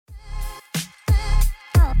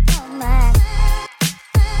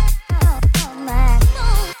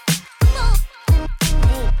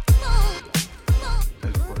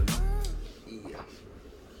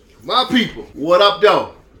My people, what up,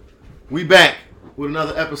 though? We back with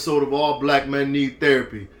another episode of All Black Men Need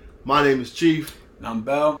Therapy. My name is Chief. And I'm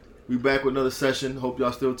Bell. We back with another session. Hope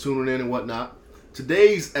y'all still tuning in and whatnot.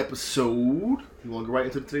 Today's episode, you want to go right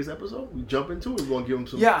into today's episode? We jump into it? We want to give them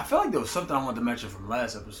some... Yeah, I feel like there was something I wanted to mention from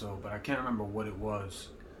last episode, but I can't remember what it was.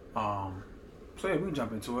 So yeah, we can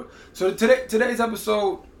jump into it. So today's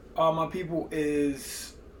episode, my people,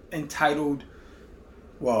 is entitled,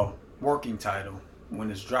 well, working title. When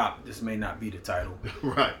it's dropped, this may not be the title.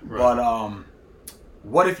 Right. But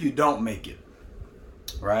what if you don't make it?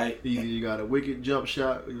 Right? Either you got a wicked jump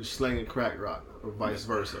shot or you're slinging crack rock, or vice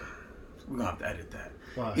versa. We're going to have to edit that.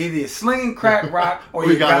 Why? Either you're slinging crack rock or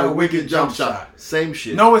you got a wicked jump shot. Same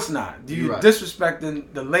shit. No, it's not. You're right.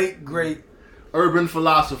 Disrespecting the late, great... urban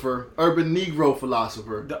Negro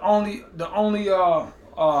philosopher. The only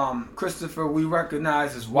Christopher we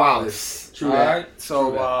recognize is Wallace. True all that. right.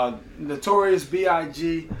 So Notorious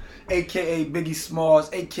B.I.G., aka Biggie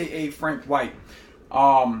Smalls, aka Frank White.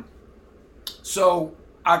 So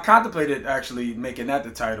I contemplated actually making that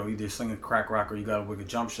the title, either slinging crack rock or you got a wicked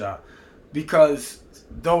jump shot, because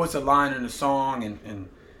though it's a line in the song and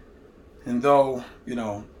though, you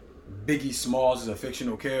know, Biggie Smalls is a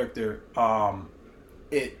fictional character,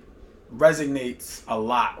 it resonates a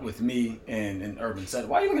lot with me in urban setting.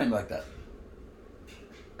 Why are you looking at me like that?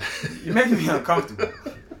 You're making me uncomfortable.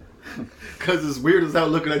 Because it's weird as hell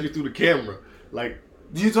looking at you through the camera. Like,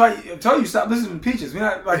 I tell you stop listening to Peaches. We're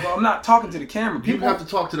not like I'm not talking to the camera. People have to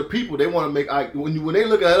talk to the people. They want to make eye. When they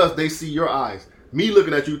look at us, they see your eyes. Me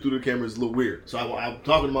looking at you through the camera is a little weird. So I'm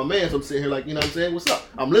talking to my man. So I'm sitting here like, you know what I'm saying? What's up?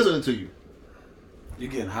 I'm listening to you. You're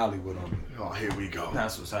getting Hollywood on me. Oh, here we go.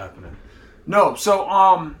 That's what's happening. No,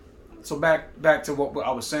 so back to what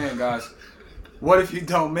I was saying, guys. What if you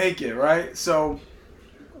don't make it, right? So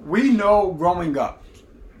we know growing up,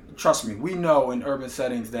 trust me, we know in urban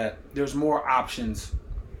settings that there's more options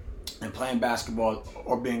in playing basketball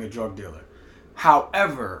or being a drug dealer.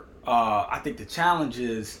 However, I think the challenge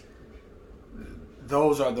is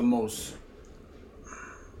those are the most,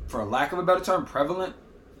 for lack of a better term, prevalent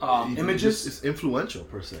images. It's influential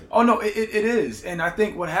per se. Oh no, it is. And I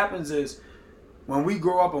think what happens is when we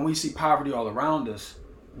grow up and we see poverty all around us,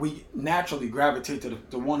 we naturally gravitate to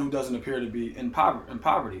the one who doesn't appear to be in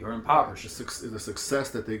poverty or impoverished. The success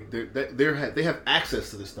that they have access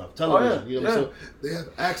to this stuff. Television, you know what I'm saying? They have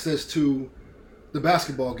access to the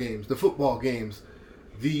basketball games, the football games.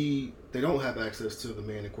 They don't have access to the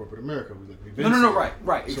man in corporate America. No,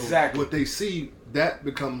 right, so exactly. What they see, that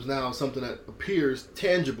becomes now something that appears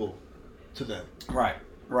tangible to them. Right.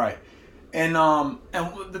 And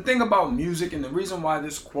the thing about music, and the reason why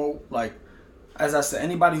this quote, like, as I said,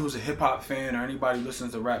 anybody who's a hip hop fan or anybody who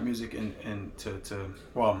listens to rap music and to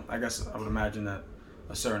well, I guess I would imagine that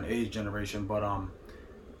a certain age generation, but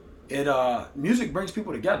music brings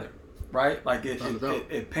people together, right? Like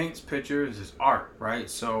it paints pictures, it's art, right?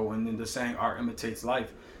 So, and then the saying art imitates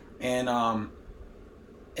life, and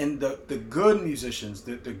the good musicians,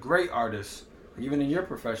 the great artists, even in your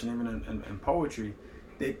profession, even in poetry,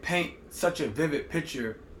 they paint such a vivid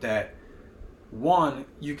picture that, one,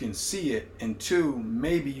 you can see it, and two,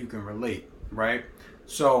 maybe you can relate, right?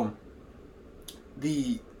 So,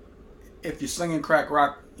 if you're slinging crack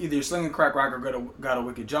rock, either you're slinging crack rock or got a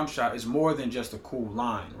wicked jump shot, is more than just a cool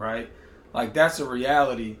line, right? Like, that's a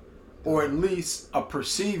reality, or at least a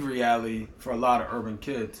perceived reality for a lot of urban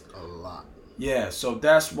kids. A lot. Yeah, so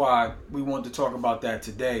that's why we wanted to talk about that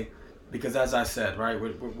today, because as I said, right,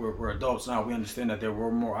 we're adults now. We understand that there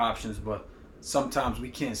were more options, but sometimes we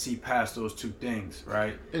can't see past those two things,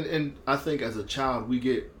 right? And I think as a child, we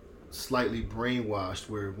get slightly brainwashed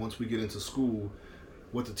where once we get into school,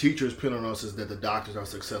 what the teachers pin on us is that the doctors are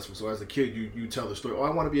successful. So as a kid, you tell the story, I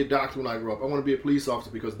want to be a doctor when I grow up. I want to be a police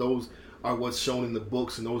officer because those are what's shown in the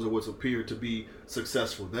books and those are what's appeared to be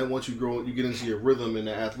successful. Then once you grow, you get into your rhythm and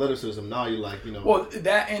the athleticism. Now you're like, you know. Well,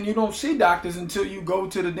 that, and you don't see doctors until you go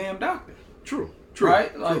to the damn doctor. True.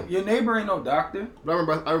 Right? Like, your neighbor ain't no doctor. But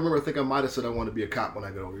I remember, I think I might have said I wanted to be a cop when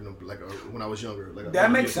I go, you know, like when I was younger. Like,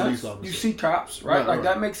 that makes sense. You see cops, right? Like,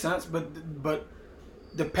 that makes sense. But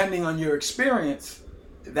depending on your experience,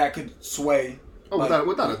 that could sway. Oh, like,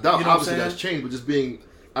 without a doubt. You know obviously, that's changed. But just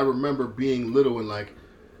I remember being little and like,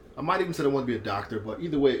 I might even say I want to be a doctor, but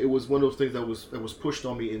either way, it was one of those things that was pushed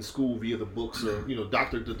on me in school via the books or, you know,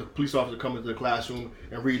 the police officer coming into the classroom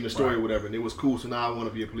and reading the story or whatever, and it was cool, so now I want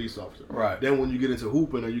to be a police officer. Right. Then when you get into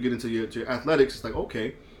hooping or you get into your athletics, it's like,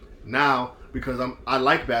 okay, now, because I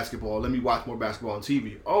like basketball, let me watch more basketball on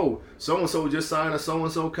TV. Oh, so-and-so just signed a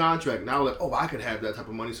so-and-so contract. Now, like, I could have that type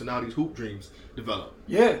of money, so now these hoop dreams develop.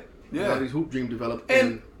 Yeah. Now these hoop dreams develop.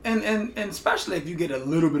 And And especially if you get a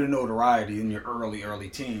little bit of notoriety in your early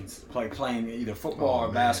teens, playing either football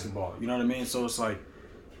or basketball. You know what I mean? So it's like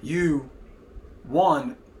your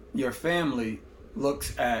family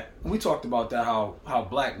looks at. We talked about that, how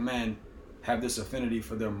black men have this affinity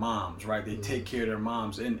for their moms, right? They take care of their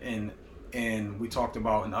moms, and we talked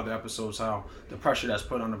about in other episodes how the pressure that's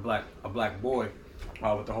put on a black boy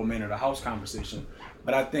with the whole man of the house conversation.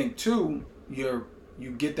 But I think too, you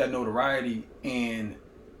get that notoriety, and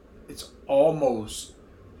it's almost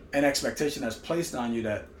an expectation that's placed on you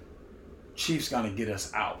that Chief's gonna get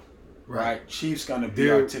us out, right? Chief's gonna be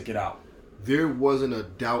our ticket out. There wasn't a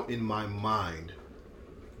doubt in my mind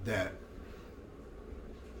that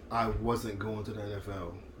I wasn't going to the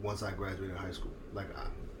NFL once I graduated high school. Like,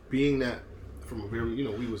 being that from a very,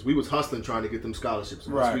 we was hustling trying to get them scholarships.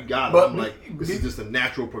 Once we got them, I'm like, this is just a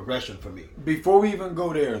natural progression for me. Before we even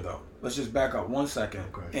go there, though, let's just back up 1 second.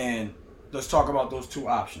 Okay. And let's talk about those two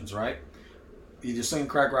options, right? You just sing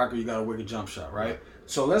crack rock or you got a wicked jump shot, right?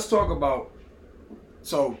 So let's talk about.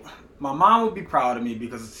 So my mom would be proud of me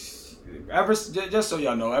because just so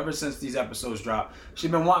y'all know, ever since these episodes dropped,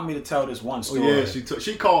 she's been wanting me to tell this one story. Oh yeah,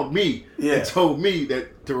 she called me and told me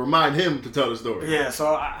that to remind him to tell the story. Yeah,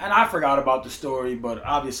 so I forgot about the story, but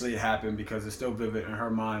obviously it happened because it's still vivid in her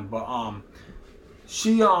mind. But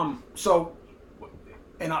she so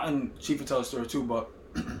and she could tell the story too, but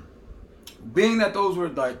being that those were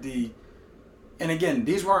like and again,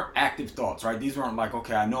 these weren't active thoughts, right? These weren't like,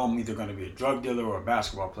 okay, I know I'm either going to be a drug dealer or a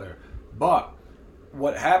basketball player. But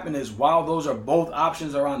what happened is, while those are both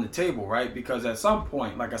options are on the table, right? Because at some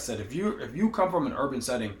point, like I said, if you come from an urban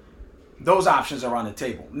setting, those options are on the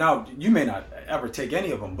table. Now, you may not ever take any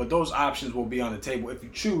of them, but those options will be on the table if you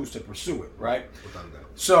choose to pursue it, right? Without doubt.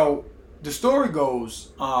 So the story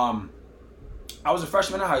goes, I was a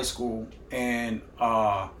freshman in high school, and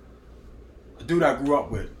a dude I grew up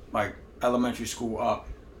with, like elementary school up,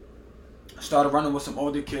 started running with some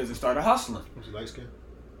older kids and started hustling. Was he light skinned?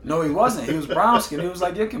 No, he wasn't. He was brown skinned. He was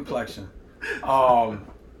like your complexion. And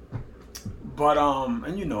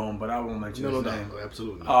you know him, but I won't mention his name. No,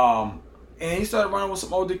 absolutely. And he started running with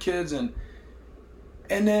some older kids, and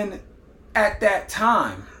then at that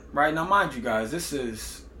time, right now, mind you guys, this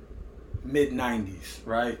is mid '90s,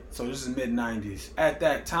 right? So this is mid '90s. At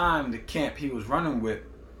that time, the camp he was running with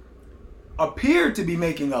appeared to be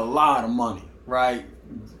making a lot of money, right?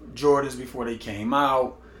 Jordans before they came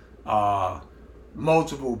out,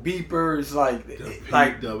 multiple beepers,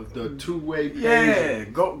 the two-way page. Yeah,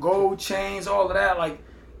 gold chains, all of that. Like,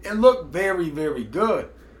 it looked very, very good.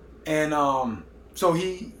 And so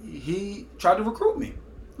he tried to recruit me,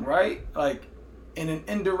 right? Like, in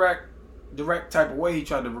an direct type of way, he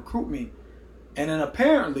tried to recruit me. And then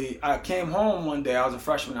apparently, I came home one day. I was a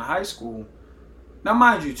freshman in high school. Now,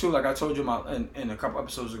 mind you, too, like I told you in a couple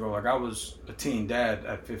episodes ago, like I was a teen dad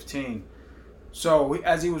at 15. So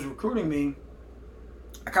as he was recruiting me,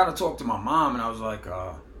 I kind of talked to my mom, and I was like,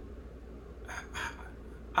 I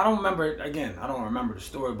don't remember the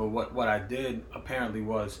story, but what I did apparently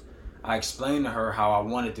was I explained to her how I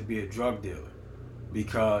wanted to be a drug dealer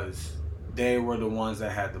because they were the ones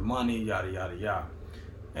that had the money, yada, yada, yada.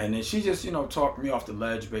 And then she just, talked me off the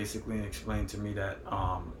ledge, basically, and explained to me that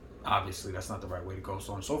obviously that's not the right way to go,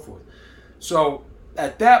 so on and so forth. So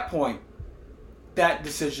at that point, that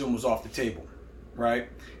decision was off the table, right?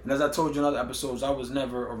 And as I told you in other episodes, I was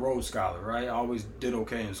never a Rhodes Scholar, right? I always did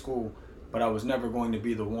okay in school, but I was never going to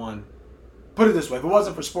be the one. Put it this way, if it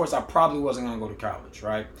wasn't for sports, I probably wasn't going to go to college,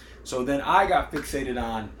 right? So then I got fixated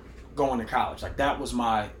on going to college. Like, that was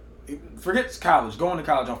forget college, going to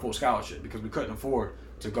college on full scholarship, because we couldn't afford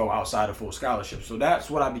to go outside of full scholarship. So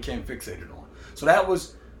that's what I became fixated on. So that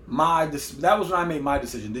was when I made my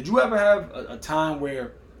decision. Did you ever have a time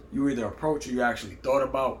where you either approached or you actually thought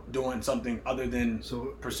about doing something other than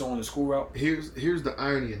pursuing the school route? Here's the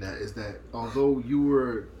irony in that is that although you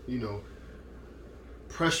were,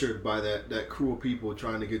 pressured by that crew of people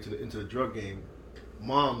trying to get into the drug game,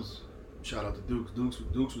 moms, shout out to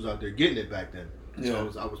Dukes was out there getting it back then.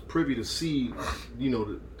 Yeah. So I was privy to see,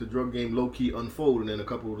 the drug game low key unfold, and then a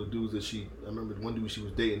couple of the dudes I remember one dude she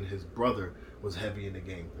was dating, his brother was heavy in the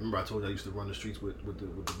game. Remember I told you I used to run the streets with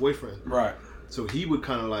the boyfriend. Right. So he would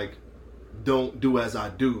kind of like, don't do as I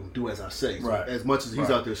do as I say. So right. As much as he's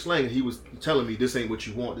out there slanging, he was telling me, this ain't what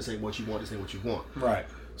you want, this ain't what you want, this ain't what you want. Right.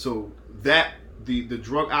 So that, the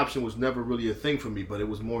drug option was never really a thing for me, but it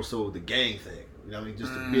was more so the gang thing. You know what I mean?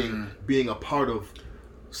 Just being a part of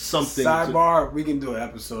something. Sidebar, we can do an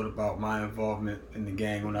episode about my involvement in the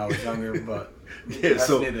gang when I was younger, but yeah,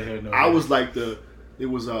 so I was like it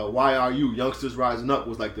was YRU, Youngsters Rising Up,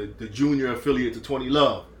 was like the junior affiliate to 20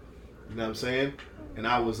 Love. You know what I'm saying? And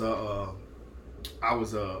I was a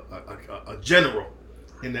general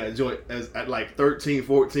in that joint at like 13,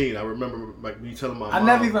 14. I remember like me telling my mom. I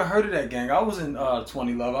never even heard of that gang. I was in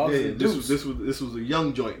 2011. I was in Deuce. This was a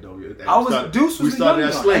young joint though. Deuce was we started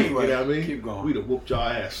at Slade. Anyway, you know what I mean? Keep going. We'd have whooped y'all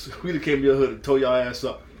ass. We'd have came to your hood and tore y'all ass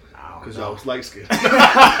up because y'all was light skinned.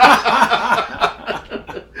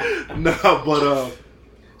 No, but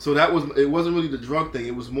so it wasn't really the drug thing.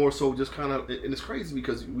 It was more so just kind of, and it's crazy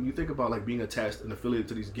because when you think about like being attached and affiliated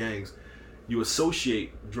to these gangs, you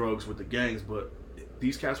associate drugs with the gangs, but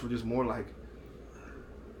these cats were just more like,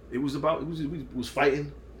 we was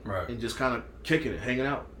fighting, right, and just kind of kicking it, hanging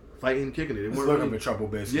out, fighting, and kicking it. It weren't looking for trouble,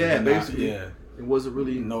 basically. Yeah, basically. Yeah, it wasn't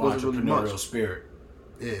really entrepreneurial really spirit.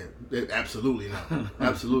 Yeah, absolutely not.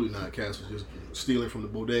 Absolutely not. Cats was just stealing from the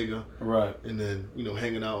bodega, right, and then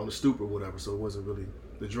hanging out on the stoop or whatever. So it wasn't really,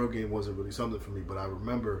 the drug game wasn't really something for me. But I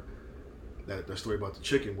remember that story about the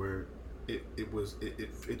chicken where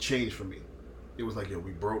it changed for me. It was like, yo,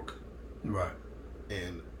 we broke, right,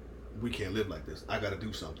 and we can't live like this. I got to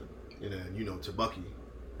do something. And then to Bucky,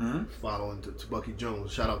 following to Bucky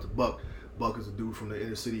Jones. Shout out to Buck. Buck is a dude from the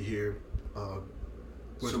inner city here.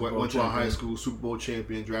 Went to our high school, Super Bowl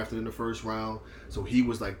champion, drafted in the first round. So he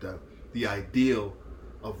was like the ideal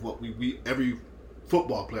of what we every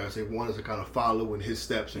football player wanted to kind of follow in his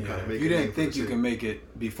steps and kind of make. If you didn't think you can make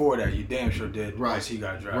it before that, you damn sure did. Right. Once he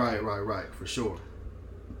got drafted. Right, for sure.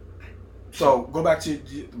 So go back to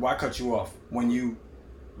why I cut you off when you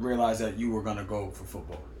realized that you were gonna go for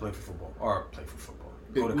football, play for football,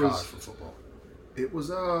 go to college for football. It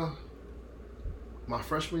was my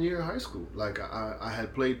freshman year in high school. Like I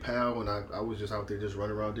had played PAL and I was just out there just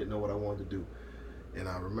running around, didn't know what I wanted to do. And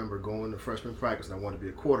I remember going to freshman practice and I wanted to be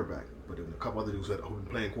a quarterback. But there were a couple other dudes who'd been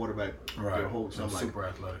playing quarterback their whole. So I'm like, super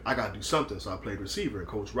athletic. I gotta do something. So I played receiver and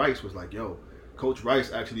Coach Rice was like, yo, Coach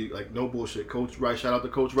Rice actually, like, no bullshit. Coach Rice, shout out to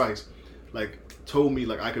Coach Rice, like told me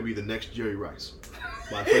like I could be the next Jerry Rice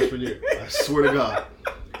my freshman year. I swear to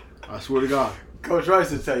God. Coach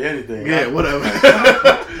Rice didn't tell you anything. Yeah,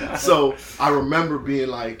 whatever. So I remember being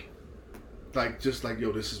like,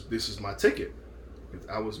 yo, this is my ticket.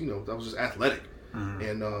 I was just athletic,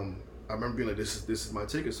 and I remember being like, this is my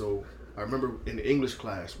ticket. So I remember in the English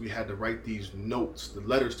class we had to write these notes, the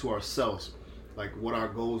letters to ourselves, like what our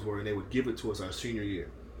goals were, and they would give it to us our senior year.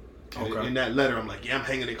 And in that letter, I'm like, I'm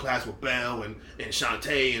hanging in class with Bell and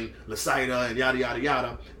Shantae and Lasaida and yada yada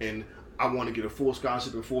yada, and I want to get a full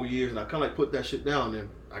scholarship in 4 years, and I kind of like put that shit down. And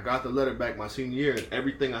I got the letter back my senior year, and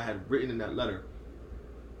everything I had written in that letter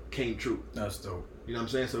came true. That's dope. You know what I'm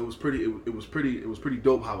saying? So it was pretty. It was pretty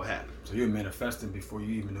dope how it happened. So you were manifesting before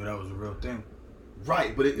you even knew that was a real thing.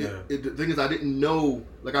 Right, but the thing is, I didn't know.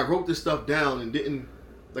 Like I wrote this stuff down and didn't,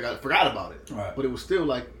 like I forgot about it. Right. But it was still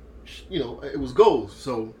like, it was goals.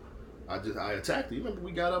 So I attacked it. You remember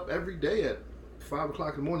we got up every day at 5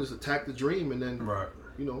 o'clock in the morning, just attacked the dream, and then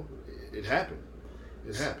it happened.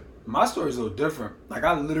 It happened. My story's a little different. Like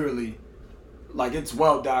I literally, like it's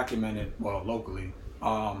well documented, locally,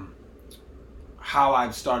 how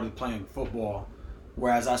I started playing football.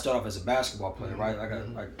 Whereas I started off as a basketball player, right?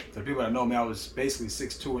 Like for the people that know me, I was basically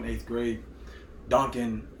 6'2" in 8th grade,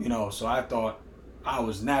 dunking, So I thought I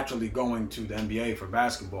was naturally going to the NBA for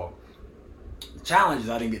basketball. The challenge is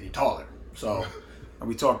I didn't get any taller. So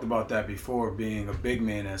we talked about that before. Being a big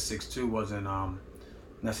man at 6'2" wasn't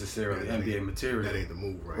necessarily NBA material. That ain't the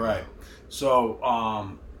move, right? Right. So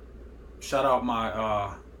shout out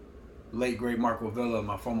my late great Marco Villa,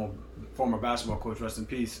 my former basketball coach, rest in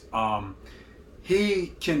peace.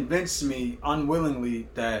 He convinced me unwillingly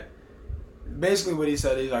that basically what he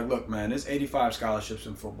said, he's like, look, man, there's 85 scholarships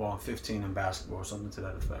in football and 15 in basketball or something to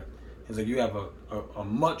that effect. He's like, you have a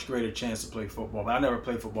much greater chance to play football. But I never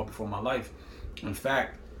played football before in my life. In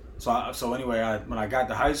fact, so anyway, when I got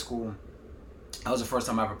to high school, that was the first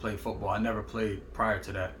time I ever played football. I never played prior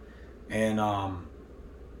to that. And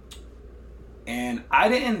I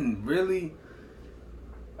didn't really...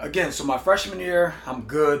 Again, so my freshman year, I'm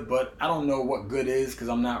good, but I don't know what good is because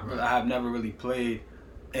I have never really played.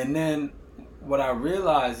 And then what I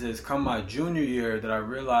realized is come my junior year that I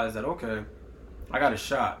realized that, okay, I got a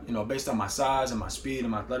shot, based on my size and my speed and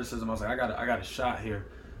my athleticism. I was like, I got a shot here.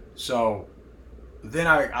 So then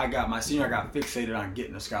I got fixated on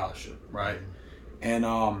getting a scholarship, right? And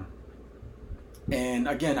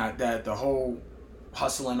again, the whole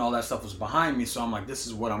hustle and all that stuff was behind me. So I'm like, this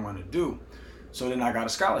is what I'm going to do. So then I got a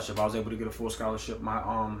scholarship. I was able to get a full scholarship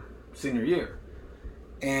my senior year.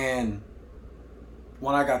 And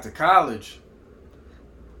when I got to college,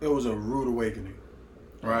 it was a rude awakening,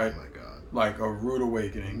 right? Oh my God. Like a rude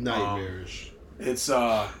awakening. Nightmarish. It's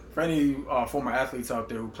for any former athletes out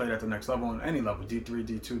there who played at the next level, on any level, D3,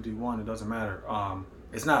 D2, D1, it doesn't matter.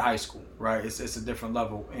 It's not high school, right? It's a different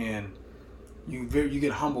level, and you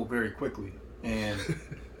get humbled very quickly, and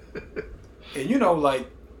you know, like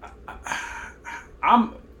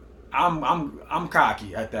I'm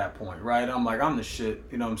cocky at that point, right? I'm like, I'm the shit,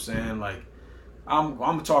 you know what I'm saying? Like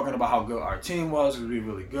I'm talking about how good our team was, it would be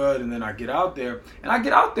really good, and then I get out there,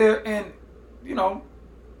 and you know,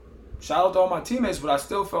 shout out to all my teammates, but I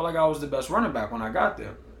still felt like I was the best running back when I got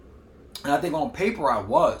there. And I think on paper I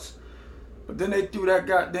was. But then they threw that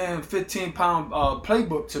goddamn 15-pound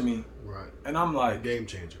playbook to me. Right. And I'm like... Game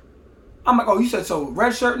changer. I'm like, oh, you said so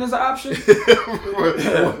red shirting is an option?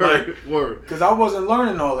 Word. Because I wasn't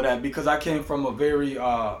learning all of that because I came from a very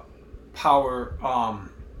power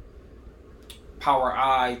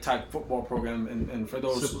eye type football program, and for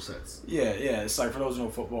those simple sets. Yeah, it's like for those who know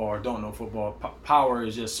football or don't know football, power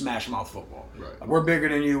is just smash mouth football. Right. Like, we're bigger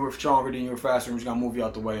than you, we're stronger than you, we're faster, we're just gonna move you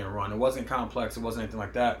out the way and run. It wasn't complex, it wasn't anything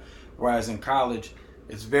like that. Whereas in college,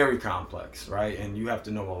 it's very complex, right? And you have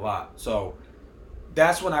to know a lot. So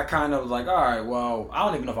that's when I kind of was like, all right, well, I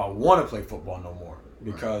don't even know if I want to play football no more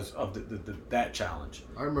because of that challenge.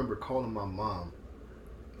 I remember calling my mom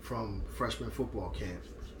from freshman football camp,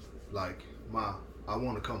 like, Ma, I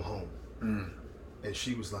want to come home. And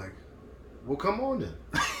she was like, well, come on then.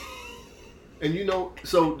 And you know,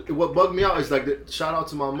 so what bugged me out is like, shout out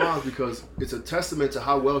to my mom because it's a testament to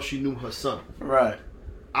how well she knew her son. Right.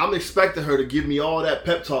 I'm expecting her to give me all that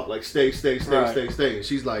pep talk, like stay. And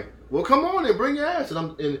she's like, well, come on and bring your ass.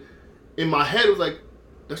 And in my head, it was like,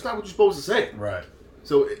 that's not what you're supposed to say. Right.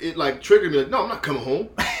 So it like triggered me, like, no, I'm not coming home.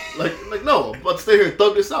 like no, I'm about to stay here and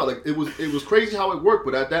thug this out. Like it was crazy how it worked,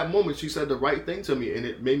 but at that moment she said the right thing to me, and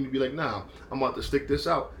it made me be like, nah, I'm about to stick this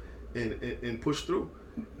out and push through.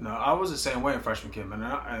 No, I was the same way in freshman camp,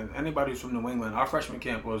 and anybody who's from New England, our freshman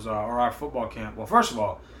camp was or our football camp. Well, first of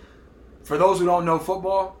all, for those who don't know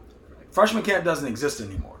football, freshman camp doesn't exist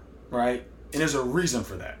anymore, right? And there's a reason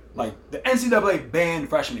for that. Like the NCAA banned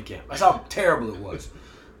freshman camp. That's how terrible it was.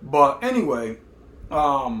 But anyway.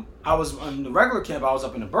 I was in the regular camp. I was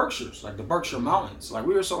up in the Berkshires, like the Berkshire Mountains. Like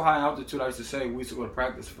we were so high in altitude. I used to say we used to go to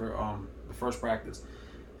practice for the first practice,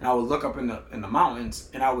 and I would look up in the mountains,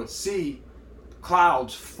 and I would see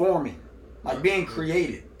clouds forming, like being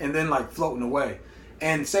created, and then like floating away.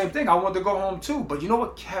 And same thing. I wanted to go home too, but you know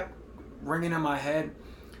what kept ringing in my head?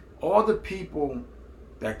 All the people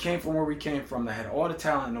that came from where we came from, that had all the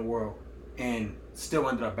talent in the world, and still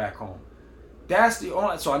ended up back home. That's the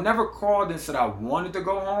only. So I never called and said I wanted to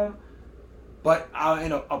go home, but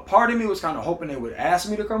a part of me was kind of hoping they would ask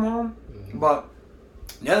me to come home. Mm-hmm. But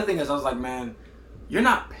the other thing is, I was like, man, you're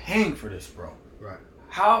not paying for this, bro. Right.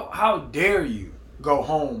 How dare you go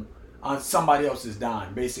home on somebody else's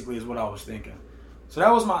dime? Basically, is what I was thinking. So that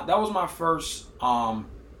was my first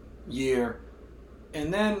year,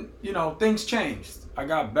 and then things changed. I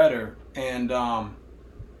got better, and I'll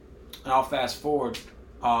fast forward.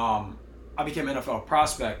 I became an NFL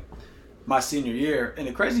prospect my senior year. And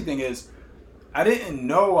the crazy thing is, I didn't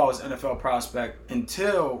know I was an NFL prospect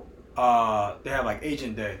until they had like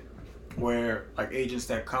agent day, where like agents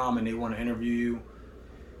that come and they want to interview you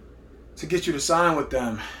to get you to sign with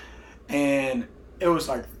them. And it was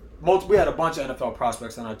like, we had a bunch of NFL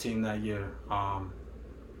prospects on our team that year.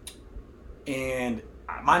 And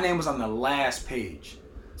my name was on the last page.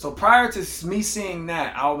 So prior to me seeing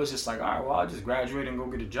that, I was just like, all right, well, I'll just graduate and go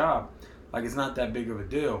get a job. Like, it's not that big of a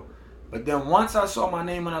deal. But then once I saw my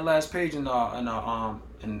name on that last page in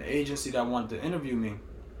an agency that wanted to interview me,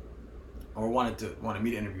 or wanted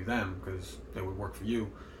me to interview them because they would work for you,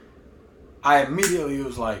 I immediately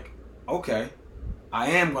was like, okay,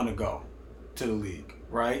 I am going to go to the league,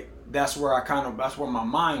 right? That's where my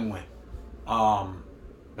mind went.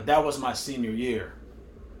 But that was my senior year.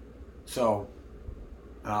 So,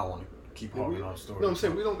 I don't want to keep hogging on the story. No, I'm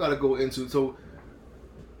saying we don't got to go into. So,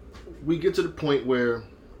 we get to the point where,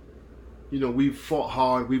 we've fought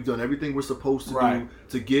hard. We've done everything we're supposed to do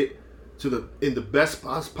to get in the best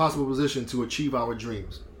possible position to achieve our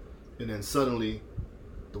dreams. And then suddenly,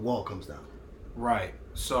 the wall comes down. Right.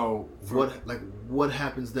 So, what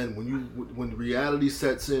happens then when reality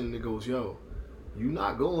sets in and it goes, yo, you're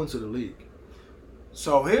not going to the league?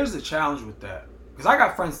 So here's the challenge with that, because I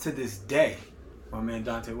got friends to this day. My man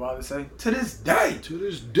Dante Wilder say to this day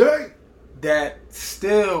that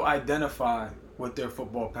still identify with their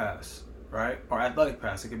football past, right, or athletic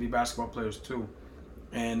past. It could be basketball players too,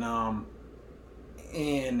 and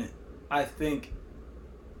I think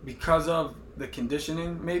because of the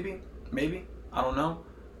conditioning, maybe I don't know,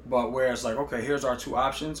 but where it's like, okay, here's our two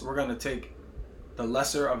options. We're gonna take the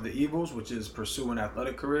lesser of the evils, which is pursue an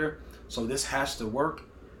athletic career. So this has to work.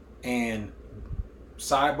 And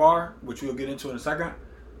sidebar, which we'll get into in a second,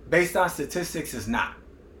 based on statistics, is not.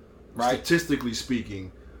 Right? Statistically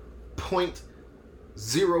speaking,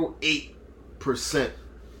 0.08%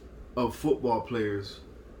 of football players,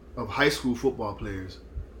 of high school football players,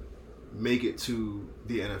 make it to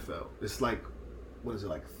the NFL. It's like, what is it,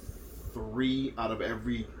 like 8 out of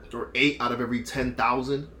every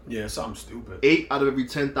 10,000? Yeah, something stupid. 8 out of every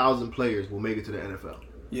 10,000 players will make it to the NFL.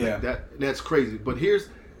 Yeah. Like that's crazy. But here's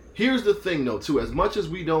the thing though too. As much as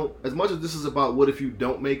this is about what if you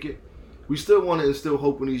don't make it, we still want to instill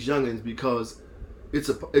hope in these youngins because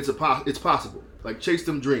it's possible. Like, chase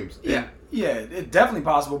them dreams. Yeah, it's definitely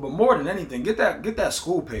possible. But more than anything, get that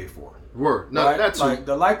school paid for. Word. No, right? that's like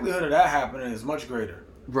the likelihood of that happening is much greater.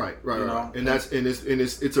 Right. And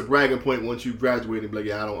it's a bragging point once you graduate and be like,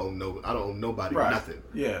 yeah, I don't owe nobody nothing.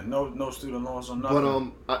 Yeah, no student loans or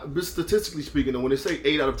nothing. But statistically speaking, though, when they say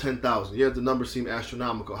 8 out of 10,000, yeah, the numbers seem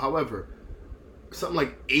astronomical. However, something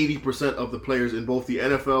like 80% of the players in both the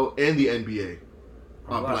NFL and the NBA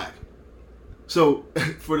are black. So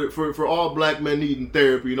for all black men needing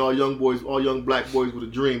therapy and all young black boys with a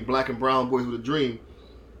dream, black and brown boys with a dream,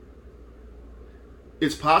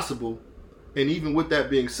 it's possible. And even with that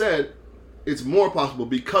being said, it's more possible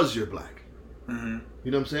because you're black. Mm-hmm.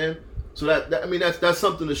 You know what I'm saying? So that's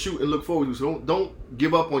something to shoot and look forward to. So don't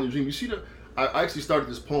give up on your dream. You see I actually started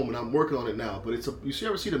this poem and I'm working on it now. But you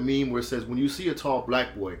ever see the meme where it says, when you see a tall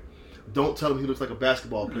black boy, don't tell him he looks like a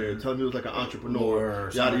basketball player. Tell him he looks like an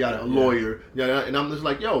entrepreneur, yada yada, a lawyer, yada. And I'm just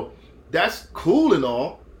like, yo, that's cool and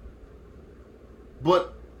all,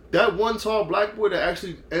 but that one tall black boy that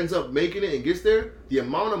actually ends up making it and gets there, the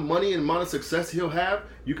amount of money and amount of success he'll have,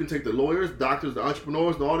 you can take the lawyers, doctors, the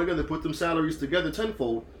entrepreneurs, and all together, put them salaries together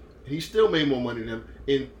tenfold, and he still made more money than them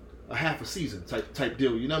in a half a season type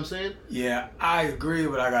deal. You know what I'm saying? Yeah, I agree,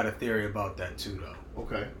 but I got a theory about that too, though.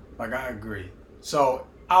 Okay. Like, I agree. So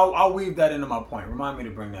I'll weave that into my point. Remind me to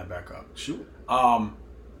bring that back up. Sure.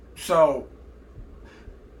 So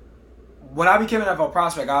when I became an NFL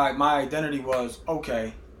prospect, my identity was,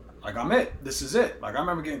 okay, like, I'm it. This is it. Like, I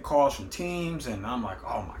remember getting calls from teams, and I'm like,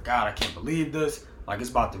 oh my God, I can't believe this. Like,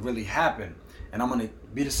 it's about to really happen, and I'm going to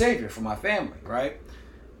be the savior for my family, right?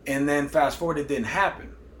 And then fast forward, it didn't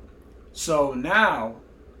happen. So now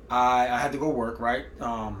I had to go work, right?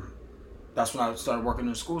 That's when I started working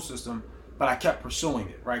in the school system, but I kept pursuing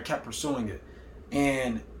it, right? Kept pursuing it.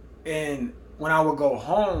 And when I would go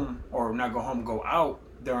home, or not go home, go out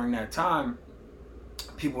during that time,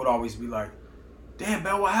 people would always be like, damn,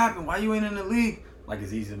 Bell, what happened? Why you ain't in the league? Like,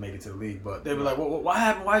 it's easy to make it to the league, but they'd be like, what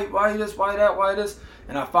happened? Why this? Why that? Why this?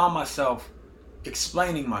 And I found myself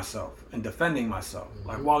explaining myself and defending myself. Mm-hmm.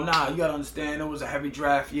 Like, well, nah, you gotta understand, it was a heavy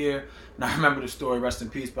draft year. And I remember the story, rest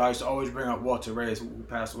in peace, but I used to always bring up Walter Reyes, who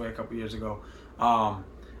passed away a couple years ago. I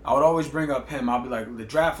would always bring up him. I'd be like, the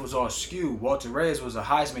draft was all skewed. Walter Reyes was a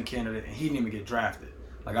Heisman candidate, and he didn't even get drafted.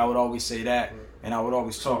 Like, I would always say that, and I would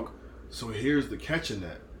always talk. So here's the catch in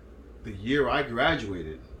that. The year I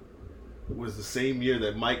graduated was the same year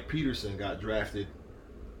that Mike Peterson got drafted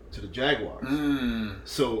to the Jaguars.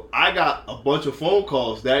 So I got a bunch of phone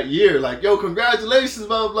calls that year, like, yo, congratulations,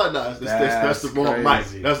 blah, blah, blah. Nah, that's the wrong Mike.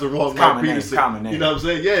 That's the wrong Mike Peterson. Common name. You know what I'm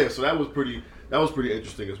saying? Yeah, so that was pretty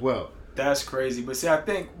interesting as well. That's crazy. But see, I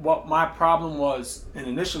think what my problem was, and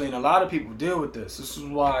initially, and a lot of people deal with this is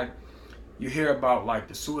why you hear about, like,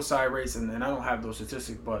 the suicide rates, and I don't have those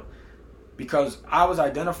statistics, but because I was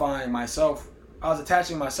identifying myself, I was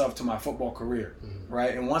attaching myself to my football career,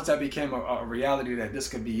 right? And once that became a reality that this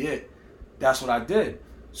could be it, that's what I did.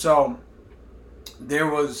 So there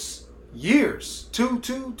was years,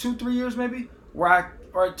 3 years maybe,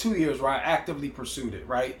 or 2 years where I actively pursued it,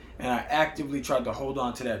 right? And I actively tried to hold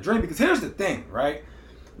on to that dream. Because here's the thing, right?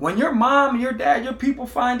 When your mom, your dad, your people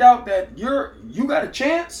find out that you got a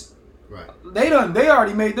chance, right? They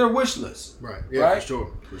already made their wish list, right? Yeah, right?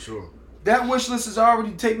 for sure. That wish list is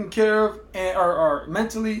already taken care of and or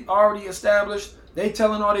mentally already established. They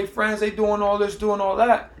telling all their friends they doing all this, doing all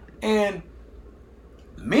that. And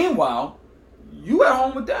meanwhile, you at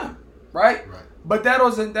home with them, right? Right. But that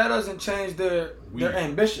doesn't change their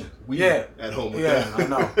ambition. At home with them. I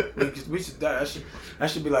know. we should that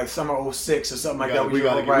should be like summer 06 or something like that. We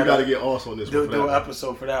gotta get us on this one. Do an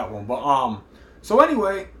episode for that one. But so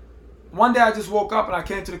anyway, one day I just woke up and I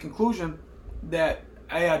came to the conclusion that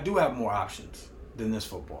I do have more options than this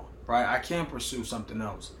football, right? I can pursue something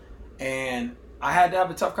else. And I had to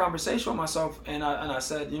have a tough conversation with myself, and I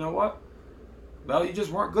said, you know what? Well, you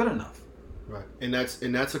just weren't good enough. Right. And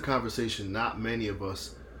that's a conversation not many of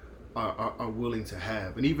us are willing to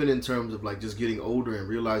have. And even in terms of like just getting older and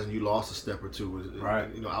realizing you lost a step or two,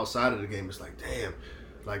 right? You know, outside of the game, it's like, damn,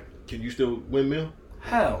 like, can you still windmill?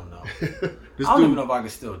 Hell no. I don't even know if I can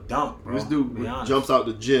still dump, bro. This dude jumps out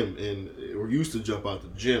the gym or used to jump out the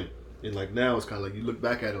gym. And like now it's kind of like you look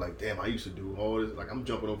back at it like, damn, I used to do all this. Like I'm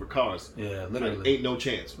jumping over cars. Yeah, literally. Like, ain't no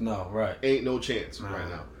chance. No, right. Ain't no chance right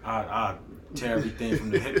now. I tear everything from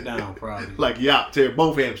the hip down, probably. Like, yeah, tear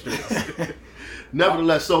both hamstrings.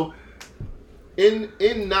 Nevertheless, so in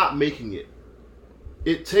not making it,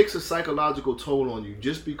 it takes a psychological toll on you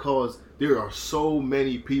just because there are so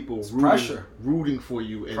many people rooting for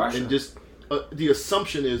you, and just the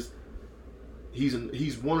assumption is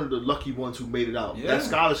he's one of the lucky ones who made it out. Yeah. That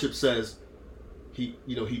scholarship says he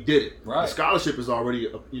did it. Right. The scholarship is already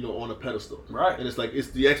on a pedestal. Right. And it's like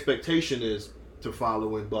the expectation is to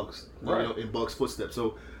follow in Buck's in Buck's footsteps.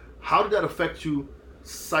 So how did that affect you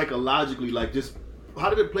psychologically? Like, just how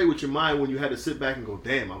did it play with your mind when you had to sit back and go,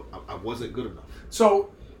 damn, I wasn't good enough?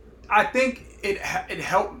 So I think it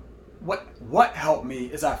helped. What helped me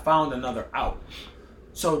is I found another out.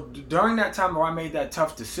 So during that time where I made that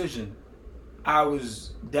tough decision, I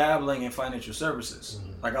was dabbling in financial services.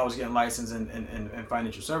 Mm-hmm. Like I was getting licensed in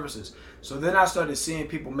financial services. So then I started seeing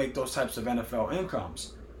people make those types of NFL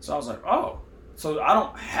incomes. So I was like, oh, so I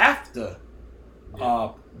don't have to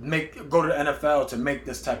go to the NFL to make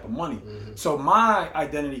this type of money. Mm-hmm. So my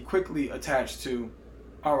identity quickly attached to,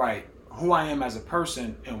 all right, who I am as a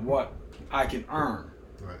person and what I can earn,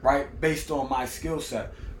 right? Based on my skill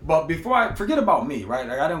set. But before I forget about me, right?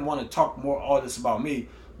 Like I didn't want to talk all this about me.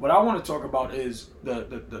 What I want to talk about is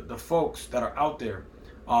the folks that are out there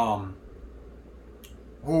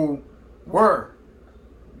who were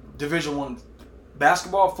Division I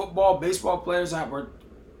basketball, football, baseball players that were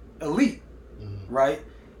elite, right?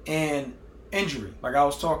 And injury. Like I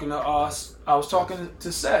was talking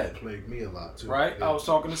to Sed. Plagued me a lot too. Right? Yeah. I was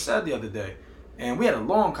talking to Sed the other day, and we had a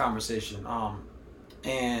long conversation.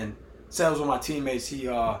 And Sed was one of my teammates.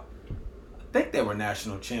 I think they were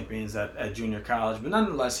national champions at junior college, but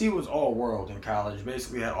nonetheless, he was all world in college.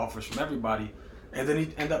 Basically, had offers from everybody, and then he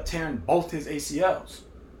ended up tearing both his ACLs.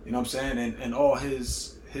 You know what I'm saying? And all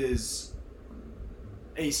his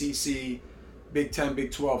ACC, Big 10,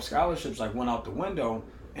 Big 12 scholarships like went out the window,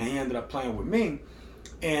 and he ended up playing with me,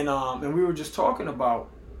 and we were just talking about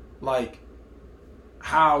like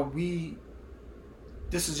how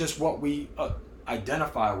this is just what we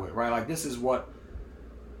identify with, right? Like this is what.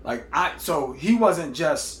 So he wasn't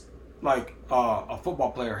just like a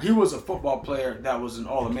football player. He was a football player that was an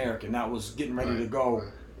All-American, that was getting ready to go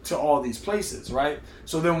to all these places, right?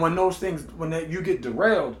 So then when you get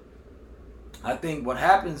derailed, I think what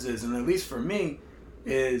happens is, and at least for me,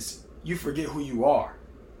 is you forget who you are,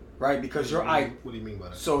 right? Because what do you mean by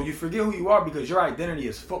that? So you forget who you are because your identity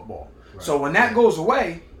is football. Right. So when that goes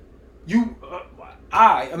away,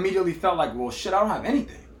 I immediately felt like, well, shit, I don't have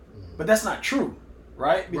anything. Mm-hmm. But that's not true.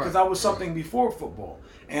 Right? Because I was something before football.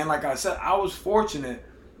 And like I said, I was fortunate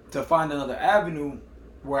to find another avenue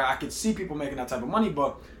where I could see people making that type of money,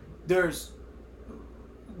 but there's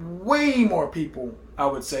way more people, I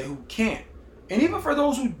would say, who can't. And even for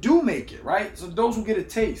those who do make it, right? So those who get a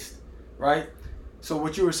taste, right? So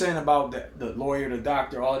what you were saying about the lawyer, the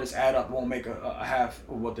doctor, all this add up won't make a half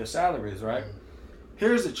of what their salary is, right?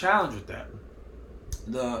 Here's the challenge with that.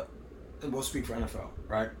 We'll speak for NFL,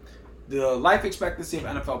 right? The life expectancy of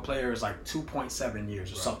NFL players is like 2.7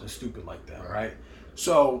 years or something stupid like that, right?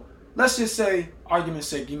 So let's just say, argument's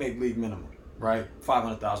sake, you make league minimum, right?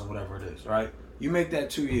 $500,000, whatever it is, right? You make that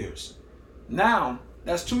 2 years. Now,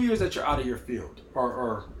 that's 2 years that you're out of your field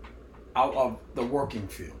or out of the working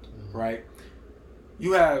field, right?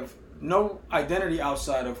 You have no identity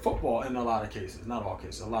outside of football in a lot of cases. Not all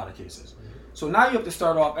cases, a lot of cases. So now you have to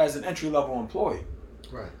start off as an entry-level employee.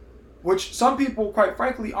 Right. Which some people, quite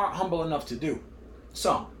frankly, aren't humble enough to do.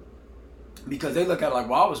 Some. Because they look at it like,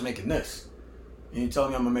 well, I was making this. And you telling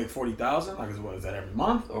me I'm going to make $40,000? Like, what, is that every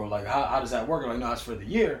month? Or like, how does that work? Like, no, it's for the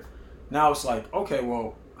year. Now it's like, okay,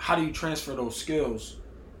 well, how do you transfer those skills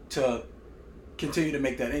to continue to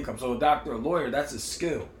make that income? So a doctor, a lawyer, that's a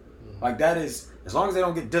skill. Like that is, as long as they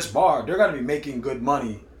don't get disbarred, they're going to be making good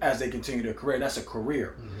money as they continue their career. That's a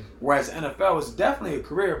career. Whereas NFL is definitely a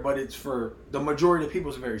career, but it's for the majority of people,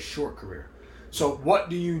 it's a very short career. So what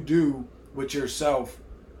do you do with yourself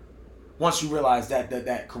once you realize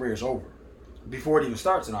that career is over? Before it even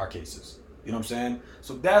starts in our cases. You know what I'm saying?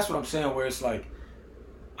 So that's what I'm saying, where it's like,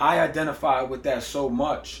 I identify with that so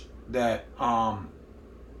much that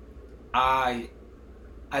I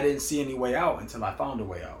didn't see any way out until I found a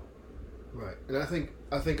way out. Right, and I think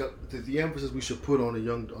the emphasis we should put on the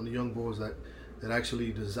young boys that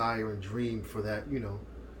actually desire and dream for that,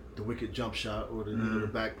 the wicked jump shot or the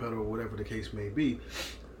back pedal or whatever the case may be,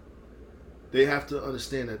 they have to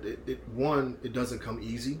understand that it doesn't come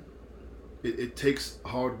easy. It takes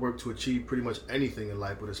hard work to achieve pretty much anything in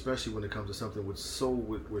life, but especially when it comes to something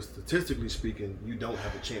where statistically speaking, you don't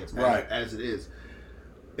have a chance, right? As it is,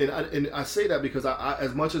 and I say that because I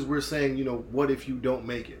as much as we're saying, what if you don't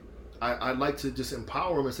make it, I'd like to just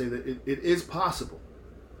empower them and say that it is possible,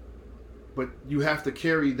 but you have to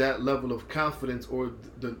carry that level of confidence or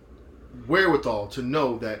the wherewithal to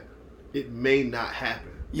know that it may not happen.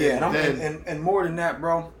 Yeah, and more than that,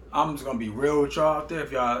 bro. I'm just going to be real with y'all out there.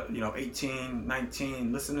 If y'all, 18,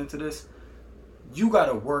 19, listening to this, you got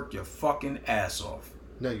to work your fucking ass off.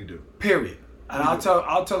 No, you do. Period. And I'll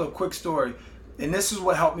tell a quick story. And this is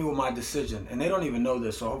what helped me with my decision. And they don't even know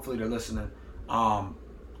this, so hopefully they're listening.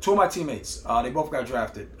 Two of my teammates, they both got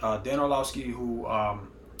drafted. Dan Orlowski, who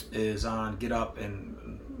is on Get Up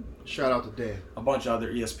and shout out to Dan. A bunch of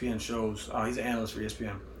other ESPN shows. He's an analyst for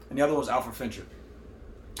ESPN. And the other one was Alfred Fincher.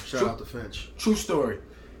 Shout out to Finch. True story.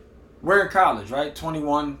 We're in college, right?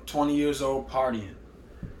 21, 20 years old, partying.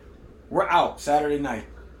 We're out Saturday night.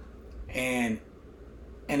 And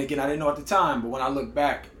again, I didn't know at the time, but when I look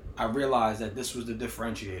back, I realized that this was the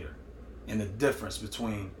differentiator and the difference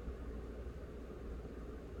between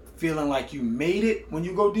feeling like you made it when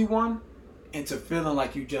you go D1 and to feeling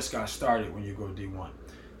like you just got started when you go D1.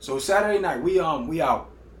 So Saturday night, we out.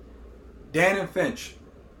 Dan and Finch,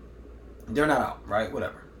 they're not out, right?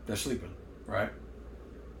 Whatever. They're sleeping, right?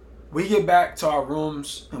 We get back to our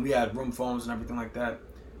rooms, and we had room phones and everything like that.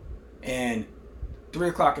 And 3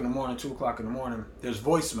 o'clock in the morning, 2 o'clock in the morning, there's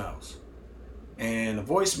voicemails. And the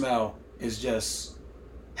voicemail is just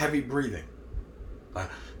heavy breathing. Like,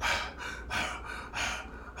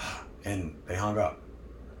 and they hung up.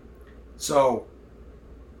 So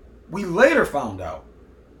we later found out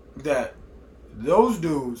that those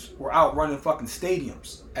dudes were out running fucking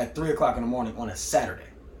stadiums at 3 o'clock in the morning on a Saturday.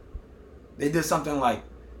 They did something like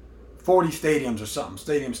 40 stadiums or something,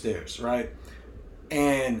 stadium stairs, right?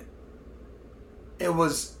 And it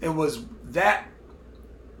was that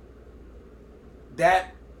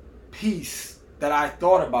piece that I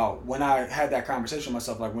thought about when I had that conversation with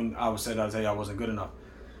myself, like when I was saying I wasn't good enough.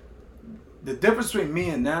 The difference between me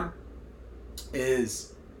and them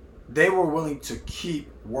is they were willing to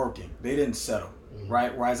keep working. They didn't settle,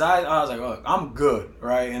 right? Whereas I was like, look, I'm good,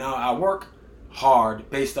 right? And I work hard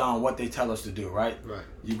based on what they tell us to do, right? Right.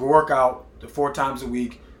 You go work out 4 times a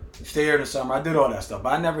week, stay here in the summer. I did all that stuff,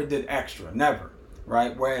 but I never did extra, never,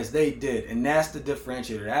 right? Whereas they did, and that's the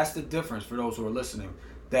differentiator. That's the difference for those who are listening.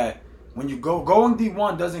 That when you going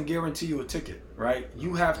D1 doesn't guarantee you a ticket, right?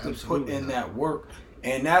 You have to put in that work,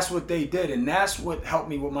 and that's what they did, and that's what helped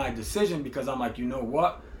me with my decision because I'm like, you know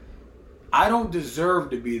what? I don't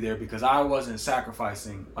deserve to be there because I wasn't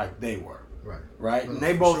sacrificing like they were. Right? And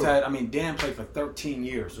they both had, Dan played for 13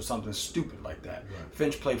 years or something stupid like that. Right.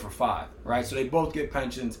 Finch played for 5, right? So they both get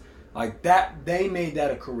pensions like that. They made that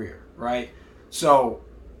a career, right? So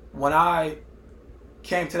when I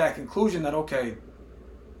came to that conclusion that, okay,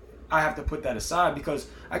 I have to put that aside because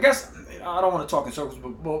I guess, I don't want to talk in circles,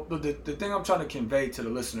 but the thing I'm trying to convey to the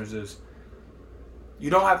listeners is you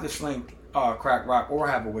don't have to sling crack rock or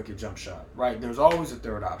have a wicked jump shot, right? There's always a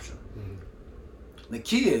third option. Mm-hmm. The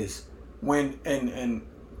key is when, and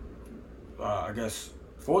I guess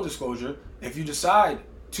full disclosure, if you decide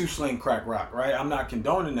to sling crack rock, right? I'm not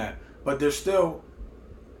condoning that, but there's still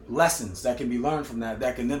lessons that can be learned from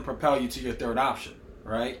that can then propel you to your third option,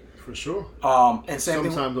 right? For sure. And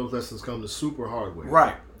sometimes those lessons come the super hard way.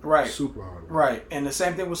 Right. Super hard way. Right. And the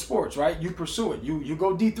same thing with sports, right? You pursue it. You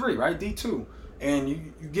go D3, right? D2. And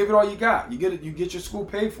you give it all you got. You get your school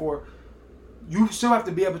paid for. You still have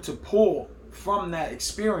to be able to pull from that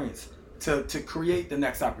experience to create the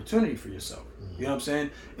next opportunity for yourself. Mm-hmm. You know what I'm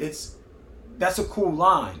saying? That's a cool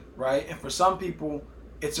line, right? And for some people,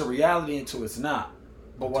 it's a reality until it's not.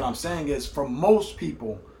 But what I'm saying is, for most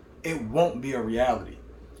people, it won't be a reality.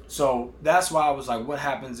 So that's why I was like, what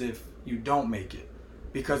happens if you don't make it?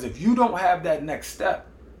 Because if you don't have that next step,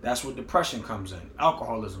 that's where depression comes in,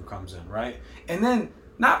 alcoholism comes in, right? And then,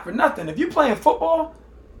 not for nothing, if you're playing football,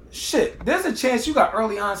 shit, there's a chance you got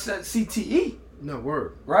early onset CTE. No,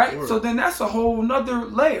 word. Right? Word. So then that's a whole nother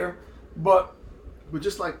layer. But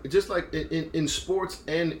just like in sports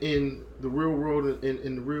and in the real world,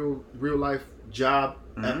 in the real life job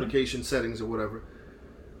application settings or whatever,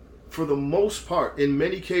 for the most part, in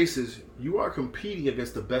many cases, you are competing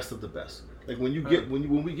against the best of the best. Like when you get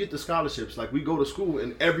when we get the scholarships, like we go to school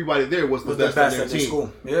and everybody there was the best on their team.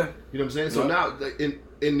 School. Yeah. You know what I'm saying? So now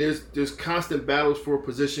and there's constant battles for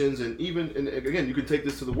positions, and again, you can take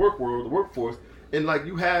this to the work world, the workforce, and like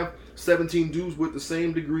you have 17 dudes with the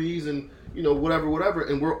same degrees and whatever,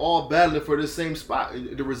 and we're all battling for this same spot.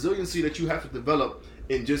 And the resiliency that you have to develop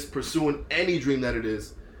in just pursuing any dream that it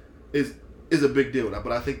is a big deal.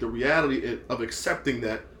 But I think the reality of accepting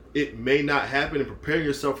that it may not happen and preparing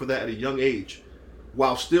yourself for that at a young age,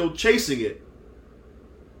 while still chasing it,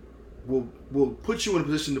 will put you in a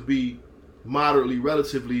position to be moderately,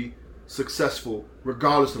 relatively successful,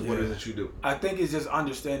 regardless of what it is that you do. I think it's just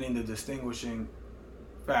understanding the distinguishing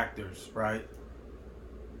factors, right?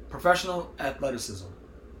 Professional athleticism,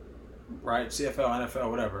 right? CFL, NFL,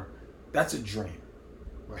 whatever. That's a dream.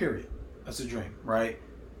 Right. Period. That's a dream, right?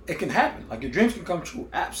 It can happen. Like, your dreams can come true.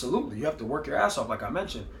 Absolutely. You have to work your ass off, like I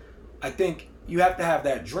mentioned. I think you have to have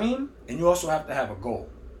that dream, and you also have to have a goal,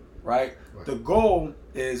 right? The goal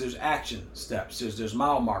is there's action steps, there's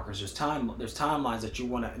mile markers, there's timelines that you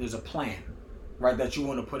want to, there's a plan, right, that you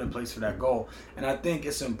want to put in place for that goal. And I think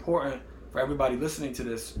it's important for everybody listening to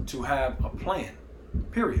this to have a plan,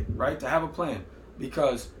 period, right? To have a plan,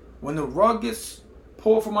 because when the rug gets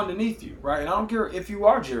pulled from underneath you, right, and I don't care if you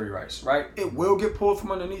are Jerry Rice, right, it will get pulled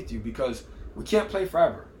from underneath you, because we can't play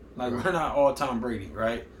forever. Like, we're not all Tom Brady,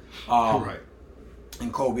 right?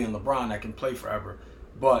 And Kobe and LeBron that can play forever.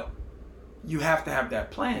 But you have to have that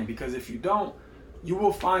plan, because if you don't, you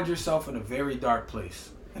will find yourself in a very dark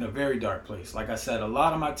place. Like I said, a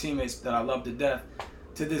lot of my teammates that I love to death,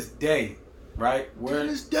 to this day, right?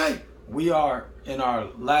 We are in our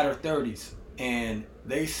latter 30s, and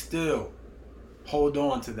they still hold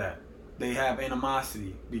on to that. They have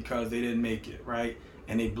animosity because they didn't make it, right?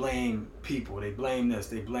 And they blame people. They blame this.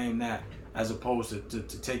 They blame that, as opposed to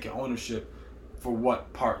taking ownership for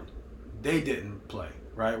what part they didn't play,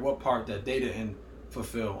 right? What part that they didn't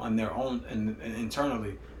fulfill on their own and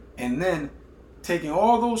internally. And then taking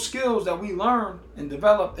all those skills that we learned and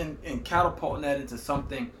developed and catapulting that into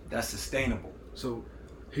something that's sustainable. So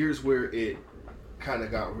here's where it kind of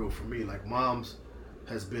got real for me. Like, Moms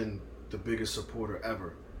has been the biggest supporter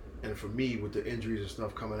ever. And for me, with the injuries and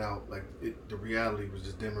stuff coming out, like, the reality was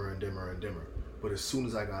just dimmer and dimmer and dimmer. But as soon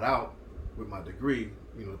as I got out with my degree,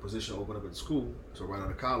 the position opened up at school, so right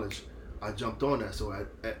out of college, I jumped on that. So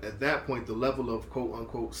at that point, the level of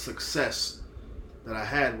quote-unquote success that I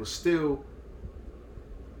had was still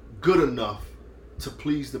good enough to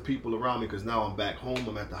please the people around me, because now I'm back home.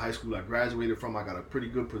 I'm at the high school I graduated from. I got a pretty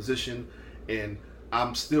good position, and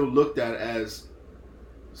I'm still looked at as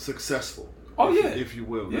successful. If you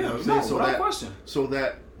will. Yeah, you know what I'm saying? Without question. So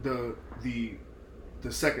that the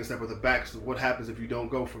second step, or the back, what happens if you don't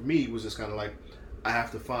go, for me was just kind of like, I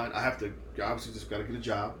obviously just got to get a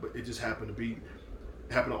job, but it just happened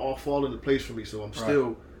to all fall into place for me. So I'm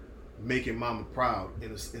still making Mama proud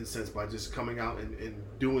in a sense by just coming out and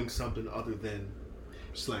doing something other than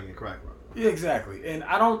slanging crack rock. Yeah, exactly. And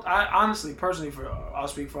I honestly, personally, I'll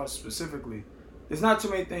speak for us specifically, there's not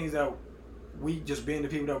too many things that we, just being the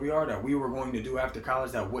people that we are, that we were going to do after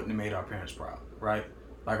college that wouldn't have made our parents proud, right?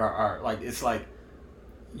 Like, like, it's like,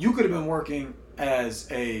 you could have been working as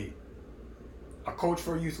a coach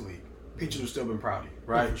for a youth league. Peaches would still been proud of you,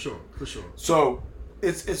 right? Yeah, for sure. So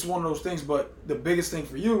it's one of those things. But the biggest thing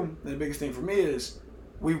for you and the biggest thing for me is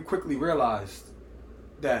we quickly realized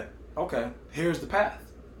that, okay, here's the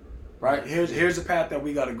path, right? Here's the path that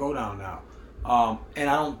we got to go down now. And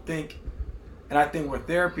I think where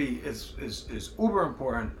therapy is uber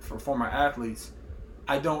important for former athletes,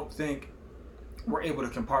 I don't think we're able to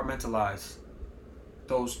compartmentalize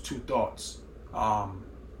those two thoughts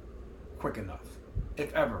quick enough,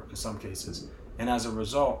 if ever, in some cases. And as a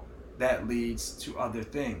result, that leads to other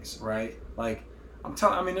things, right? Like,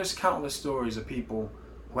 there's countless stories of people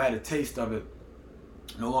who had a taste of it,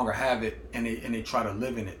 no longer have it, and they try to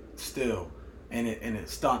live in it still, and it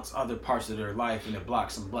stunts other parts of their life, and it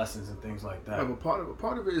blocks some blessings and things like that. But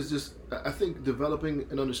part of it is just, I think, developing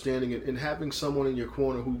and understanding it, and having someone in your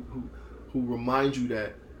corner who reminds you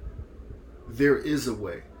that there is a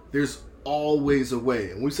way. There's always a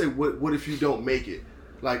way. And we say, what if you don't make it?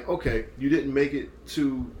 Like, okay, you didn't make it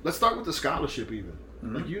to, let's start with the scholarship even.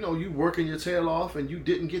 Mm-hmm. Like, you working your tail off and you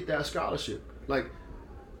didn't get that scholarship. Like,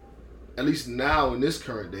 at least now in this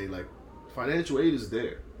current day, like, financial aid is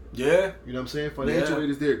there. Yeah. You know what I'm saying? Financial aid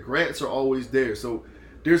is there. Grants are always there. So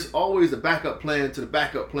there's always a backup plan to the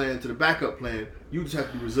backup plan to the backup plan. You just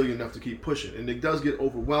have to be resilient enough to keep pushing. And it does get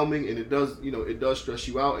overwhelming, and it does stress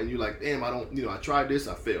you out, and you're like, damn, I tried this,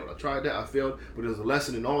 I failed. I tried that, I failed. But there's a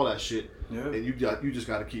lesson in all that shit. Yeah. And you just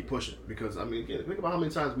got to keep pushing. Because, again, think about how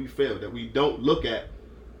many times we failed that we don't look at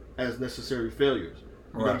as necessary failures.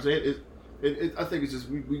 You know what I'm saying? I think it's just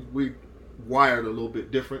we wired a little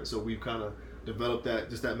bit different, so we've kind of developed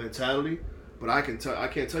that mentality. But I can't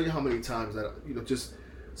tell you how many times that, you know, just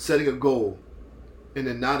setting a goal and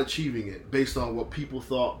then not achieving it based on what people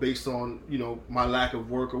thought, based on, you know, my lack of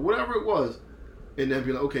work or whatever it was, and then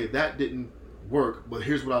be like, okay, that didn't work, but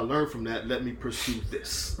here's what I learned from that. Let me pursue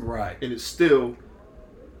this. Right. And it's still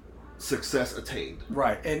success attained.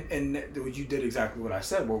 Right. And you did exactly what I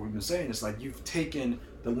said. What we've been saying is like you've taken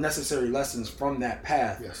the necessary lessons from that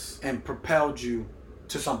path, Yes, and propelled you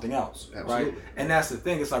to something else. Absolutely. Right. And that's the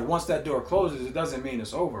thing. It's like once that door closes, it doesn't mean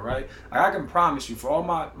it's over. Right. Like I can promise you, for all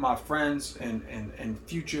my friends and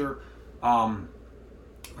future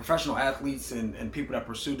professional athletes and people that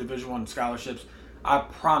pursue Division I scholarships, I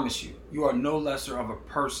promise you, you are no lesser of a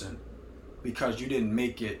person because you didn't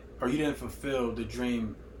make it or you didn't fulfill the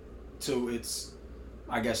dream to its,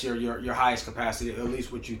 I guess, your highest capacity, at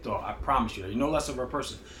least what you thought. I promise you that. You're no less of a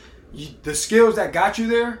person. The skills that got you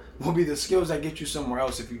there will be the skills that get you somewhere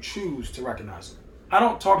else if you choose to recognize them. I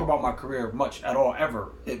don't talk about my career much at all,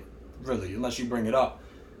 ever, really, unless you bring it up,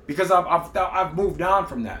 because I've moved on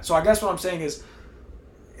from that. So I guess what I'm saying is,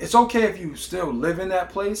 it's okay if you still live in that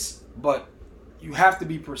place, but you have to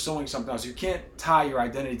be pursuing something else. You can't tie your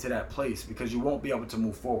identity to that place because you won't be able to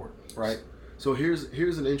move forward, right? So here's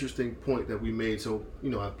an interesting point that we made. So,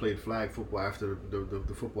 you know, I played flag football after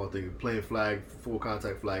the football thing, playing flag, full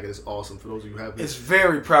contact flag, and it's awesome for those of you who haven't. It's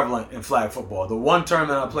very prevalent in flag football. The one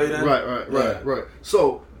tournament I played in. Right.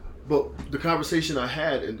 So, but the conversation I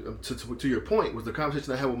had, and to your point, was the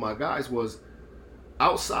conversation I had with my guys was,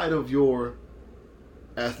 outside of your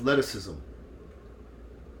athleticism,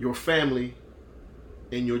 your family,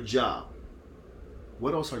 and your job,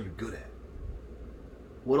 what else are you good at?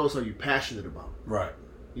 What else are you passionate about? Right.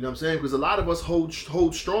 You know what I'm saying? Because a lot of us hold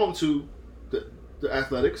strong to the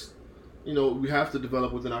athletics. You know, we have to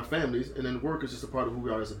develop within our families, and then work is just a part of who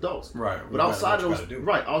we are as adults. Right. But outside of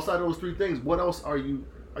those three things, what else are you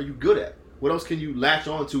good at? What else can you latch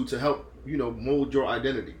on to help, you know, mold your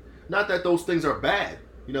identity? Not that those things are bad.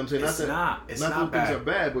 You know what I'm saying? It's not bad. Things are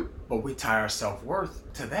bad, but we tie our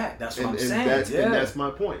self-worth to that. That's what I'm saying. And that's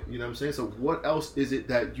my point. You know what I'm saying? So what else is it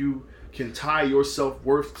that you can tie your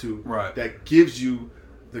self-worth to, right, that gives you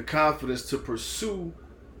the confidence to pursue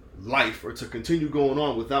life or to continue going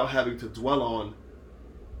on without having to dwell on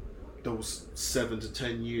those 7 to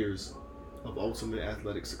 10 years of ultimate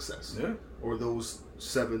athletic success, or those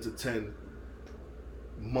 7 to 10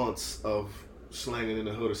 months of slanging in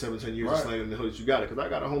the hood, or 7 to 10 years of slanging in the hood that you got it. Because I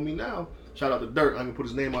got a homie now, shout out to Dirt, I'm gonna put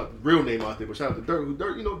his real name out there, but shout out to Dirt,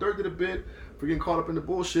 Dirt did a bid for getting caught up in the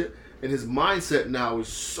bullshit, and his mindset now is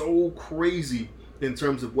so crazy in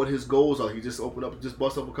terms of what his goals are. He just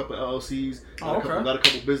bust up a couple of LLCs, got a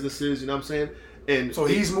couple businesses, you know what I'm saying? And so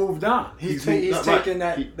he's moved on. He's taken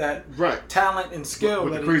that talent and skill.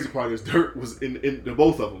 But the crazy part is Dirt was in the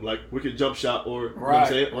both of them, like Wicked Jump Shot, or you know what I'm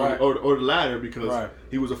saying, or the latter, because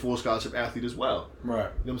he was a full scholarship athlete as well. Right. You know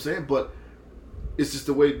what I'm saying? But it's just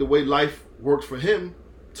the way life worked for him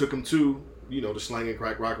took him to, you know, the slang and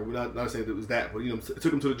crack rocker. We're not saying that it was that, but, you know, it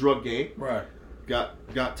took him to the drug game. Right. He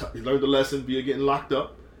learned the lesson via getting locked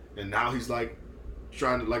up, and now he's like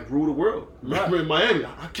trying to like rule the world. Remember in Miami,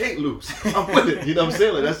 I can't lose. I'm winning. You know what I'm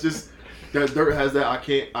saying? Like, that's just that Dirt has that I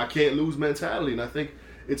can't lose mentality, and I think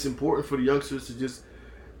it's important for the youngsters to just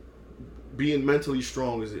being mentally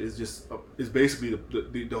strong is basically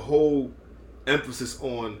the whole emphasis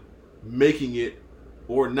on making it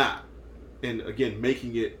or not, and again,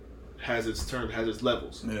 making it has its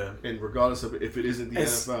levels. Yeah. And regardless of if it isn't the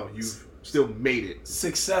NFL, you've still made it.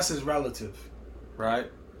 Success is relative, right?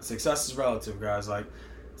 Success is relative, guys. Like,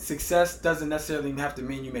 success doesn't necessarily have to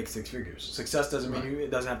mean you make six figures. Success doesn't mean it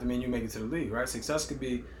doesn't have to mean you make it to the league, right? Success could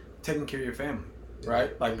be taking care of your family,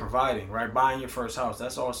 right? Like providing, right? Buying your first house.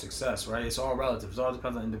 That's all success, right? It's all relative. It all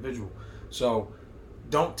depends on the individual. So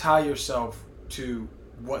don't tie yourself to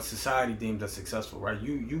what society deems as successful, right?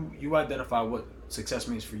 You identify what success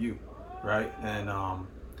means for you, right? And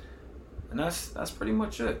that's pretty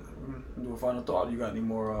much it. Do a final thought. You got any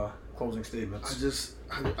more closing statements?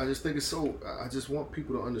 I just think it's so. I just want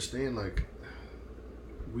people to understand. Like,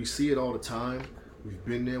 we see it all the time. We've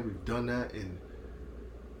been there. We've done that, and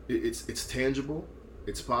it's tangible.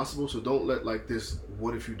 It's possible. So don't let like this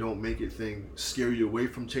 "what if you don't make it" thing scare you away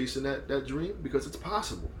from chasing that dream, because it's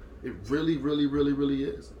possible. It really, really, really, really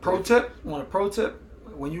is. Pro tip? Want a pro tip?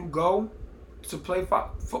 When you go to play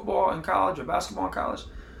football in college or basketball in college,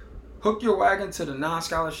 hook your wagon to the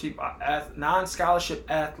non-scholarship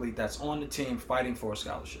athlete that's on the team fighting for a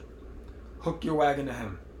scholarship. Hook your wagon to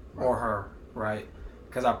him or her, right?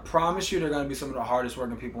 Because I promise you they're going to be some of the hardest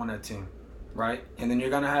working people on that team, right? And then you're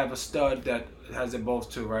gonna have a stud that has it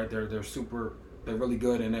both too, right? They're really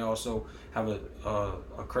good, and they also have a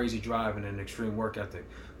crazy drive and an extreme work ethic.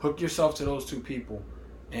 Hook yourself to those two people,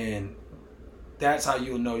 and that's how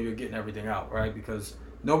you'll know you're getting everything out, right? Because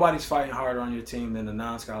nobody's fighting harder on your team than the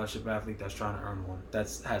non-scholarship athlete that's trying to earn one.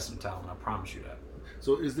 That has some talent, I promise you that.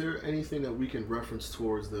 So is there anything that we can reference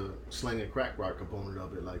towards the slang and crack rock component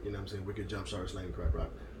of it? Like, you know what I'm saying, Wicked Jump Shot, slang and crack rock.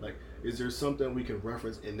 Like, is there something we can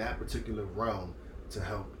reference in that particular realm to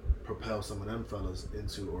help propel some of them fellas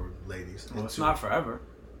into, or ladies into? Well, it's not forever.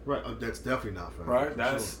 Right, that's definitely not forever. Right,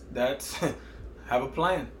 that's have a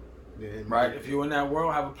plan. Yeah, right, if you're in that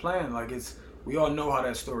world, have a plan. Like, we all know how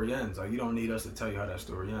that story ends. Like, you don't need us to tell you how that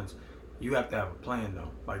story ends. You have to have a plan, though.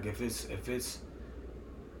 Like,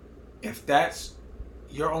 if that's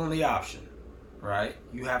your only option, right,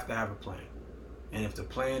 you have to have a plan. And if the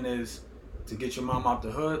plan is to get your mom out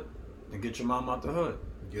the hood, then get your mom out the hood.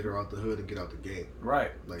 Get her out the hood and get out the game.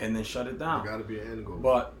 Right, like, and then shut it down. There got to be an end goal.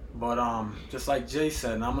 But just like Jay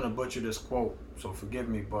said, and I'm gonna butcher this quote, so forgive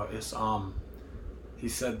me, but it's he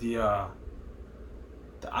said the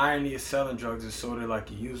irony of selling drugs is sort of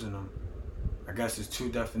like you're using them. I guess there's two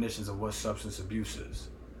definitions of what substance abuse is.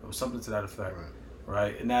 It was something to that effect,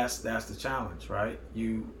 right? And that's the challenge, right?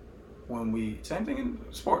 Same thing in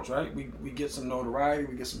sports, right? We get some notoriety,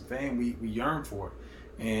 we get some fame, we yearn for it.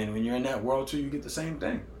 And when you're in that world too, you get the same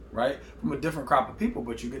thing, right? From a different crop of people,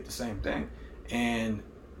 but you get the same thing. And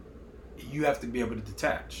you have to be able to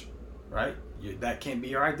detach, right? That can't be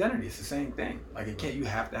your identity. It's the same thing. Like, it can't. You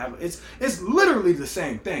have to have. It's literally the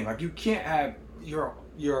same thing. Like, you can't have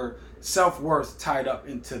your self-worth tied up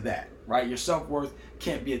into that, right? Your self-worth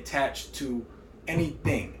can't be attached to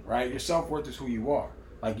anything, right? Your self-worth is who you are.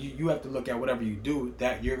 Like, you have to look at whatever you do,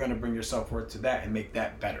 that you're going to bring your self-worth to that and make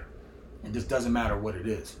that better. It just doesn't matter what it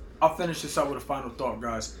is. I'll finish this up with a final thought,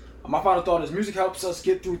 guys. My final thought is music helps us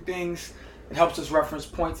get through things. It helps us reference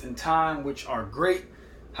points in time, which are great.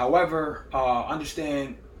 However,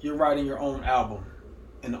 understand you're writing your own album,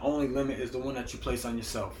 and the only limit is the one that you place on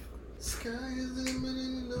yourself. Sky is the limit,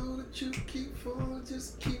 and you know that you keep falling,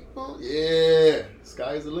 just keep on. Yeah,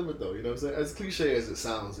 sky is the limit, though. You know what I'm saying? As cliche as it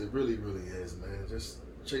sounds, it really, really is, man. Just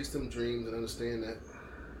chase them dreams and understand that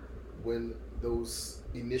when those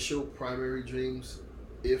initial primary dreams,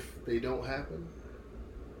 if they don't happen,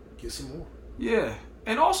 get some more. Yeah,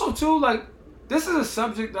 and also too, like, this is a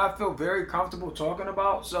subject that I feel very comfortable talking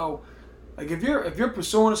about. So, like, if you're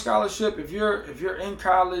pursuing a scholarship, if you're in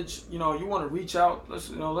college, you know, you want to reach out,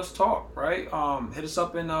 let's talk, right? Hit us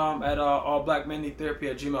up at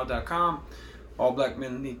allblackmenneedtherapy@gmail.com,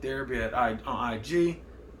 allblackmenneedtherapy on IG.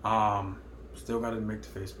 Still got to make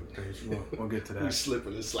the Facebook page. We'll get to that. We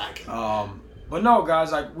slipping and slacking. But no,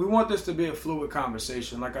 guys, like, we want this to be a fluid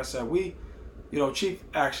conversation. Like I said, Chief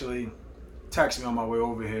actually texted me on my way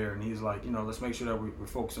over here, and he's like, let's make sure that we're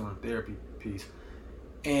focusing on the therapy piece.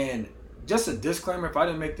 And just a disclaimer, if I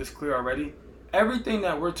didn't make this clear already, everything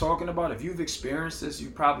that we're talking about, if you've experienced this, you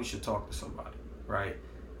probably should talk to somebody, right?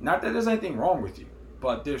 Not that there's anything wrong with you,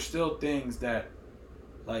 but there's still things that,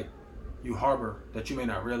 like, you harbor that you may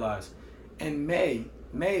not realize, and may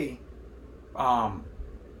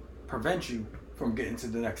prevent you from getting to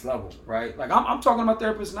the next level, right? Like, I'm talking about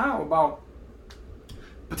therapists now about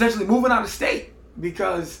potentially moving out of state,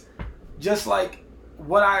 because just like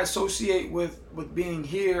what I associate with being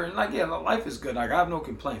here, and like, yeah, life is good. Like, I have no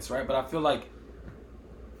complaints, right? But I feel like,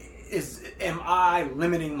 am I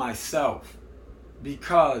limiting myself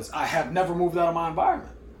because I have never moved out of my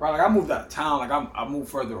environment, right? Like, I moved out of town, like I moved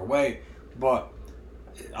further away, but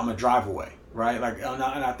I'm a drive away, right? Like, and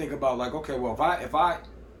I think about, like, okay, well, if I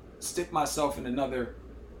stick myself in another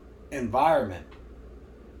environment,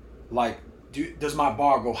 like, does my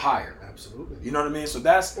bar go higher? Absolutely. You know what I mean? So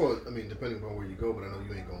that's... Well, I mean, depending on where you go, but I know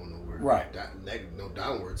you ain't going nowhere. Right. No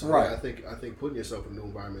downwards. Right. I think putting yourself in a new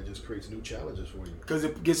environment just creates new challenges for you.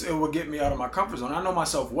 Because it will get me out of my comfort zone. I know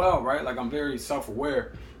myself well, right? Like, I'm very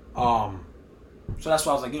self-aware. So that's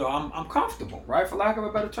why I was like, I'm comfortable, right? For lack of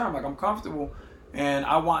a better term. Like, I'm comfortable, and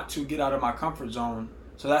I want to get out of my comfort zone.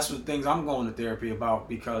 So that's the things I'm going to therapy about,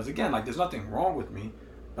 because, again, like, there's nothing wrong with me,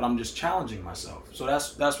 but I'm just challenging myself. So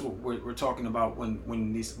that's what we're talking about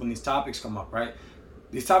when these topics come up, right?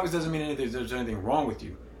 These topics doesn't mean there's anything wrong with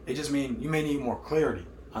you. It just means you may need more clarity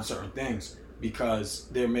on certain things, because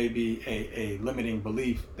there may be a limiting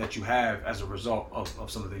belief that you have as a result of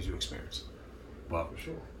some of the things you experience. But for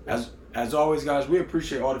sure. As always, guys, we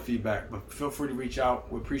appreciate all the feedback, but feel free to reach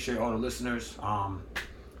out. We appreciate all the listeners.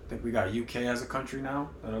 I think we got UK as a country now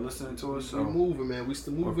that are listening to us. So we're moving, man. We're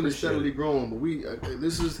still moving and steadily growing. But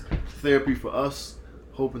this is therapy for us,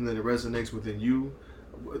 hoping that it resonates within you.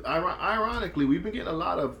 Ironically, we've been getting a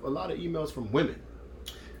lot of emails from women.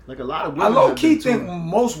 Like a lot of women. I low key think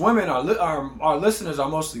most women our listeners are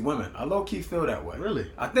mostly women. I low key feel that way.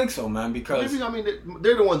 Really? I think so, man. Because maybe, I mean,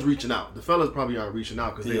 they're the ones reaching out. The fellas probably aren't reaching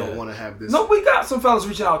out because they don't want to have this. No, we got some fellas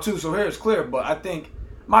reaching out too. So here it's clear. But I think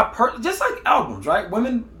just like albums, right?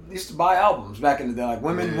 Women used to buy albums back in the day. Like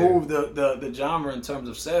women moved the genre in terms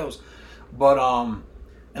of sales. But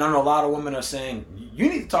and I know a lot of women are saying you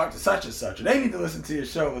need to talk to such and such, or they need to listen to your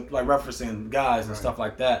show, with, like referencing guys and stuff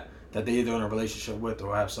like that they're either in a relationship with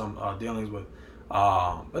or have some dealings with.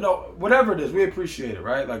 But no, whatever it is, we appreciate it,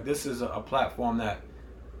 right? Like this is a platform that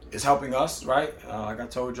is helping us, right? Like I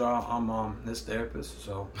told y'all, I'm this therapist,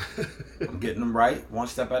 so I'm getting them right one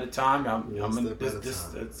step at a time.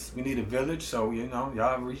 We need a village, so you know,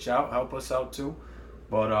 y'all reach out, help us out too.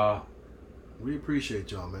 But we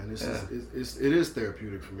appreciate y'all, man. It is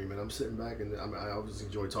therapeutic for me, man. I'm sitting back and I obviously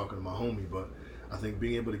enjoy talking to my homie, but I think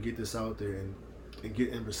being able to get this out there and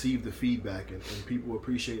get and receive the feedback and people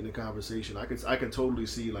appreciating the conversation. I can totally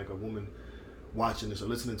see like a woman watching this or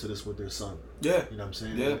listening to this with their son. Yeah. You know what I'm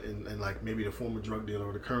saying? Yeah. And like maybe the former drug dealer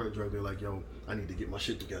or the current drug dealer, like, yo, I need to get my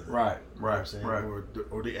shit together. Right. You know what I'm saying?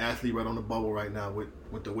 Or the athlete right on the bubble right now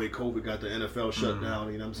with the way COVID got the NFL shut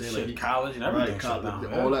down. You know what I'm saying? Like college and everything shut down.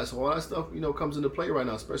 All that stuff, you know, comes into play right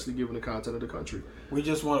now, especially given the content of the country. We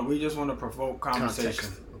just want to provoke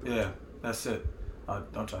conversation. Yeah, that's it.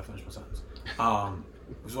 Don't try to finish my sentence.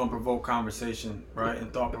 We just want to provoke conversation, right,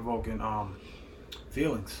 and thought-provoking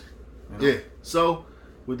feelings. You know? Yeah. So,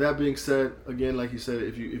 with that being said, again, like you said,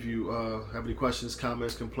 if you have any questions,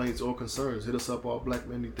 comments, complaints, or concerns, hit us up on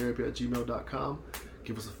blackmandtherapy@gmail.com.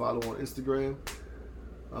 Give us a follow on Instagram.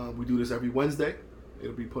 We do this every Wednesday.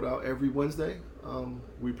 It'll be put out every Wednesday.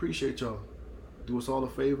 We appreciate y'all. Do us all a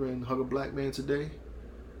favor and hug a black man today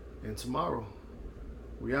and tomorrow.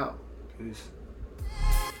 We out. Peace.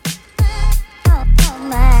 Oh,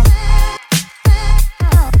 man.